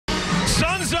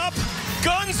Sun's up,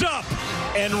 guns up,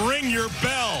 and ring your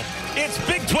bell. It's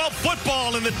Big 12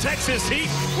 football in the Texas heat.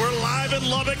 We're live in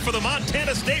Lubbock for the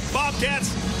Montana State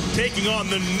Bobcats taking on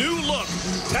the new look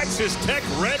Texas Tech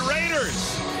Red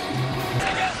Raiders.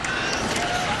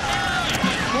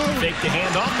 Fake the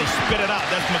handoff, they spit it out.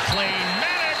 That's McClain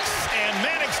Mannix, and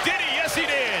Mannix did he? Yes, he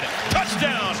did.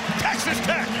 Touchdown, Texas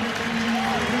Tech.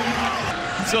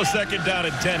 So second down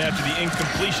and 10 after the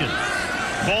incompletion.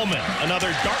 Bowman, another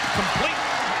dart complete.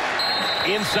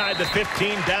 Inside the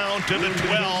 15, down to the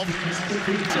 12.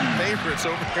 Some favorites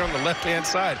over here on the left-hand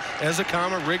side.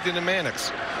 Ezekama rigged into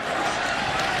Mannix.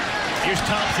 Here's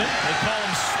Thompson. They call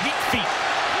him Sweet Feet.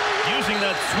 Using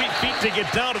that Sweet Feet to get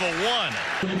down to the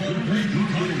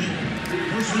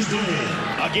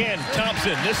 1. Again,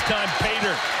 Thompson. This time,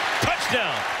 Pater.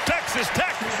 Touchdown, Texas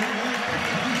Tech.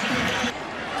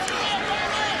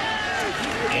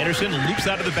 Anderson loops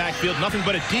out of the backfield. Nothing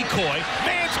but a decoy.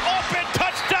 Man's open.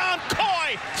 Touchdown,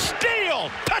 Coy. Steal.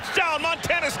 Touchdown,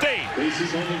 Montana State.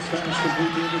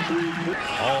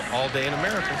 All day in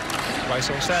America. Twice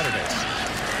on Saturdays.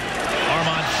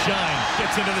 Armand Shine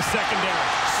gets into the secondary.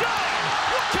 Shine!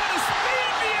 What kind of speed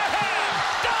do you have?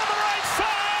 Down the right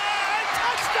side.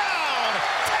 Touchdown,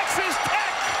 Texas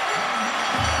Tech.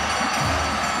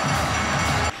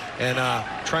 And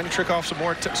trying to trick off some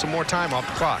more time off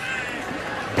the clock.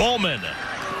 Bowman.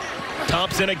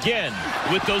 Thompson again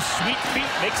with those sweet feet,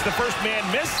 makes the first man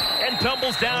miss and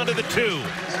tumbles down to the 2.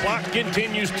 Clock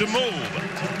continues to move.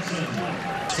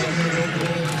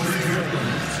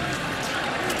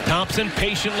 Thompson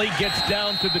patiently gets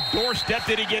down to the doorstep.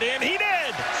 Did he get in? He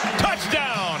did!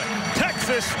 Touchdown,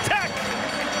 Texas Tech!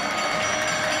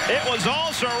 It was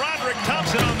all Sir Roderick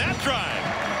Thompson on that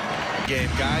drive. Game.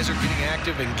 Guys are getting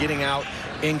active and getting out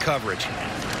in coverage.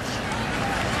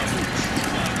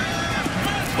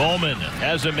 Bowman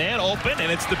has a man open, and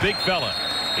it's the big fella.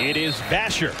 It is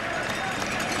Vasher.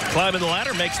 Climbing the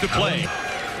ladder, makes the play.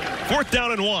 4th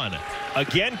down and 1.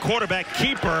 Again, quarterback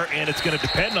keeper, and it's going to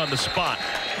depend on the spot.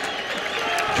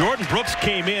 Jordan Brooks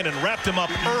came in and wrapped him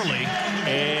up early,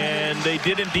 and they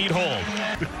did indeed hold.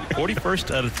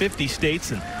 41st out of 50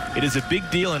 states, and it is a big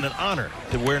deal and an honor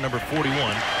to wear number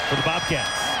 41 for the Bobcats.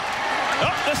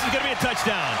 Oh, this is going to be a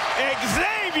touchdown.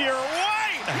 Xavier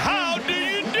White, how do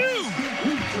you do?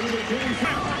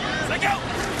 Let go.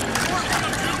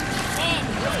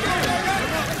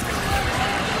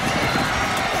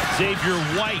 Xavier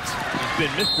White has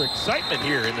been Mr. Excitement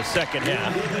here in the second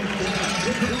half.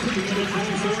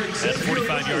 That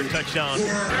 45-yard touchdown.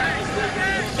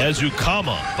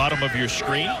 Ezekama, bottom of your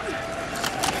screen.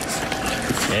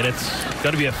 And it's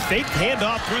going to be a fake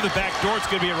handoff through the back door. It's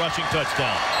going to be a rushing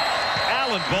touchdown.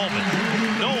 Alan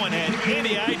Bowman, no one had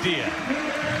any idea.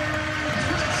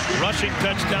 Rushing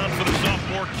touchdown for the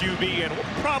sophomore QB, and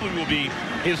probably will be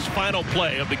his final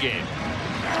play of the game.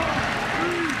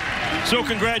 So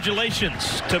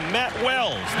congratulations to Matt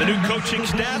Wells, the new coaching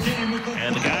staff,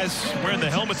 and the guys wearing the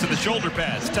helmets and the shoulder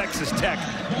pads. Texas Tech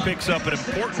picks up an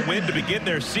important win to begin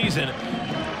their season.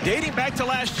 Dating back to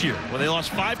last year, when they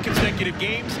lost 5 consecutive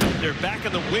games, they're back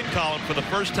in the win column for the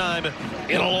first time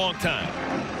in a long time.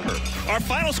 Our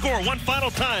final score, one final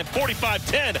time,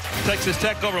 45-10, Texas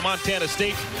Tech over Montana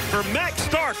State. For Max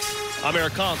Starks, I'm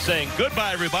Eric Collins saying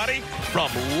goodbye, everybody,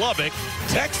 from Lubbock,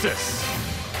 Texas.